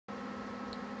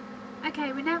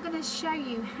Okay, we're now going to show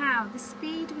you how the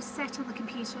speed was set on the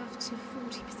computer to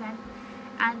 40%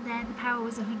 and then the power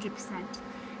was 100%.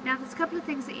 Now there's a couple of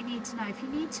things that you need to know. If you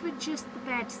need to adjust the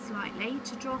bed slightly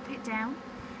to drop it down,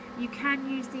 you can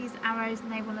use these arrows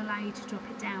and they will allow you to drop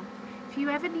it down. If you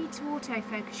ever need to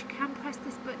autofocus, you can press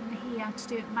this button here to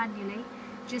do it manually,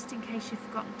 just in case you've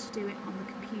forgotten to do it on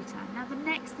the computer. Now the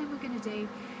next thing we're going to do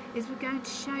is we're going to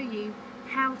show you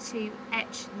how to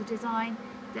etch the design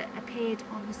that appeared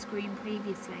on the screen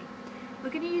previously. We're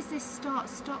going to use this start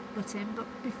stop button, but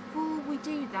before we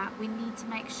do that we need to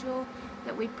make sure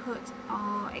that we put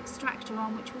our extractor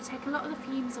on, which will take a lot of the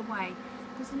fumes away.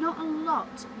 There's not a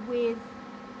lot with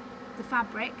the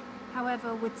fabric,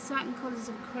 however with certain colours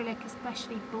of acrylic,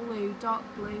 especially blue, dark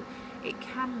blue, it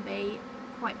can be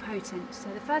quite potent. So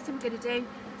the first thing we're going to do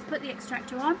is put the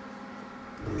extractor on.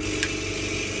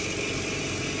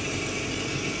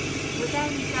 We're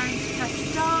then going to press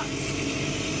start.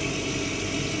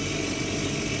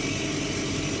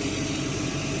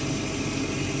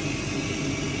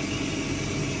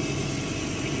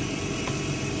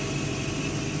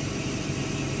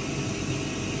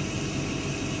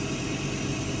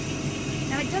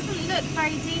 Now it doesn't look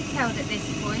very detailed at this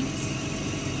point,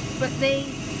 but the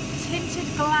tinted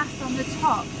glass on the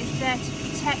top is there to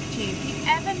protect you. If you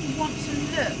ever want to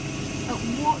look at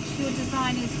what your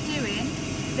design is doing,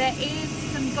 there is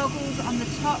some goggles on the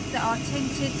top that are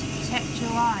tinted to protect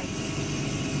your eyes.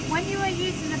 When you are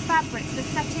using the fabric, the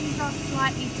settings are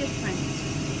slightly different.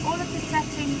 All of the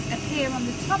settings appear on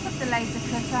the top of the laser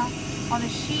cutter on a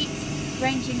sheet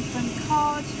ranging from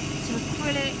card to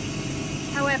acrylic.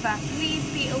 However, please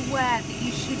be aware that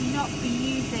you should not be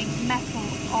using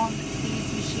metal on these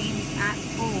machines at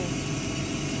all.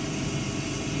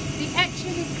 The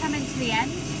etching is coming to the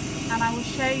end, and I will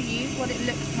show you what it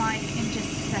looks like in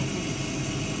just a second.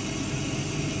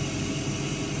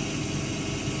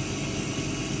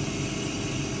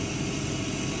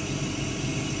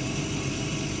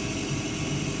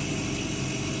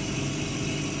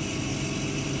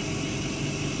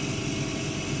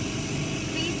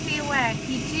 Please be aware, if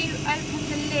you do open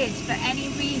the lid for any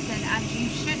reason, and you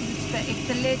shouldn't, but if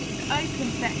the lid is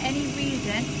open for any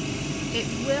reason, it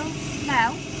will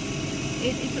smell.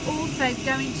 It is also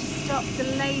going to stop the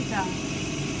laser.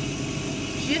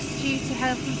 Just due to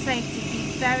health and safety,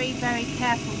 be very, very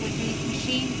careful with these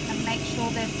machines and make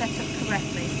sure they're set up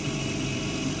correctly.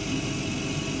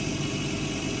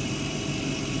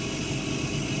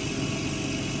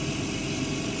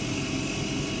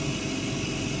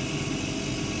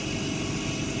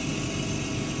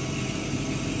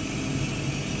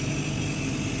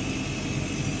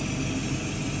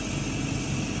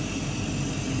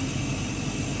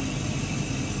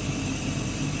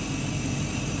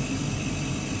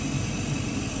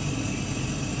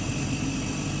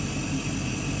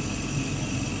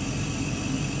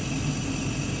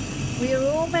 We are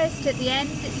almost at the end,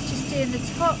 it's just doing the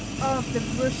top of the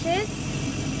brushes.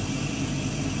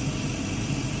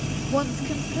 Once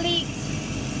complete,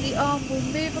 the arm will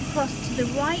move across to the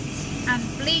right and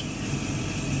bleep.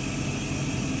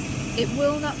 It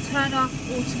will not turn off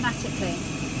automatically.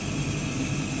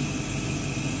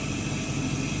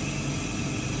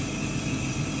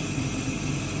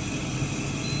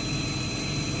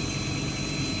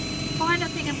 The final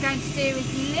thing I'm going to do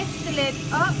is lift the lid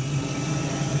up,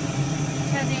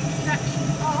 turn the extraction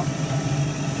off,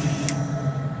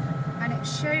 and it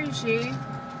shows you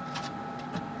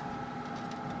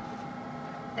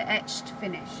the etched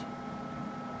finish.